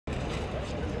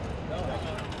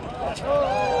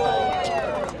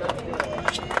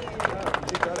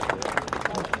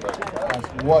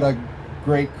What a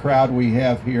great crowd we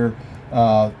have here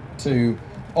to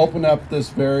open up this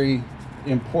very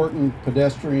important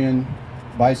pedestrian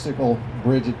bicycle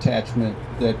bridge attachment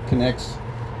that connects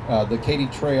the Katy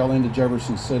Trail into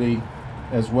Jefferson City,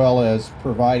 as well as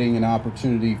providing an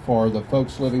opportunity for the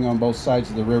folks living on both sides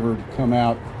of the river to come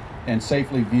out and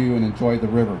safely view and enjoy the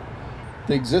river.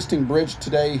 The existing bridge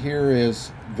today here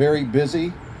is very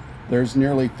busy. There's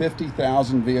nearly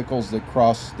 50,000 vehicles that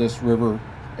cross this river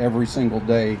every single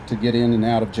day to get in and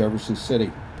out of Jefferson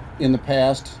City. In the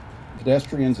past,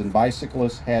 pedestrians and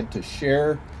bicyclists had to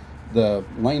share the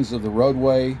lanes of the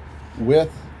roadway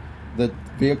with the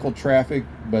vehicle traffic,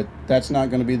 but that's not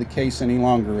going to be the case any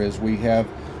longer, as we have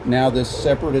now this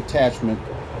separate attachment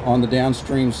on the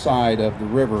downstream side of the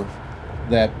river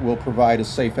that will provide a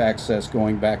safe access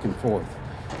going back and forth.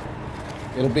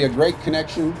 It'll be a great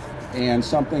connection and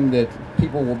something that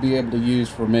people will be able to use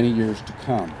for many years to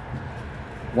come.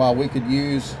 While we could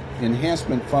use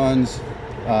enhancement funds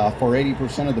for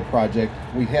 80% of the project,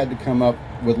 we had to come up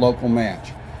with local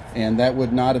match. And that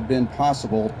would not have been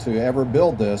possible to ever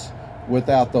build this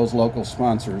without those local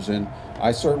sponsors. And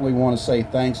I certainly want to say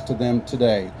thanks to them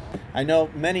today. I know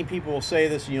many people will say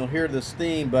this and you'll hear this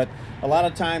theme, but a lot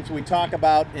of times we talk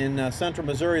about in Central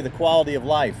Missouri the quality of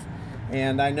life.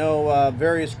 And I know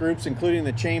various groups, including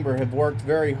the Chamber, have worked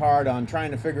very hard on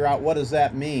trying to figure out what does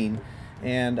that mean.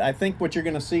 And I think what you're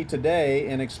going to see today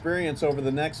and experience over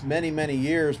the next many, many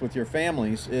years with your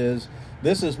families is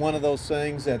this is one of those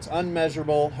things that's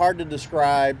unmeasurable, hard to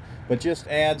describe, but just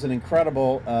adds an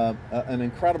incredible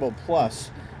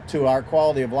plus to our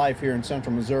quality of life here in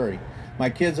Central Missouri. My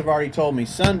kids have already told me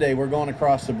Sunday we're going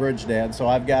across the bridge, Dad, so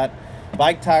I've got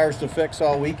bike tires to fix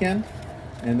all weekend,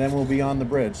 and then we'll be on the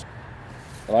bridge.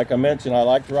 Like I mentioned, I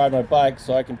like to ride my bike,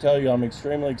 so I can tell you I'm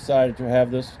extremely excited to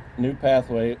have this new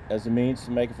pathway as a means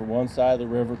to make it from one side of the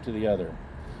river to the other.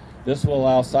 This will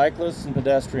allow cyclists and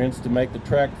pedestrians to make the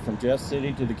trek from Jefferson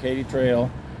City to the Katy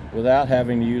Trail without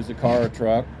having to use a car or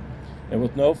truck, and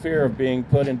with no fear of being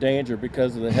put in danger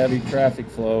because of the heavy traffic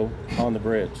flow on the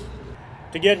bridge.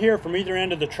 To get here from either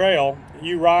end of the trail,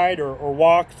 you ride or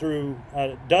walk through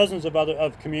dozens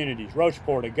of communities,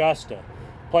 Rocheport, Augusta,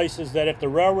 places that if the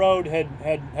railroad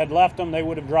had left them, they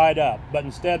would have dried up. But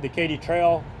instead, the Katy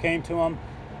Trail came to them,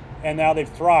 and now they've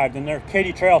thrived, and they're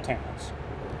Katy Trail towns.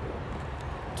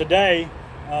 Today,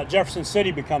 Jefferson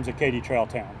City becomes a Katy Trail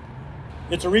town.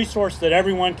 It's a resource that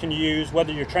everyone can use,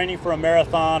 whether you're training for a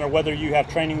marathon or whether you have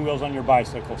training wheels on your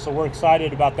bicycle. So we're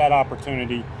excited about that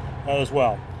opportunity as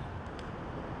well.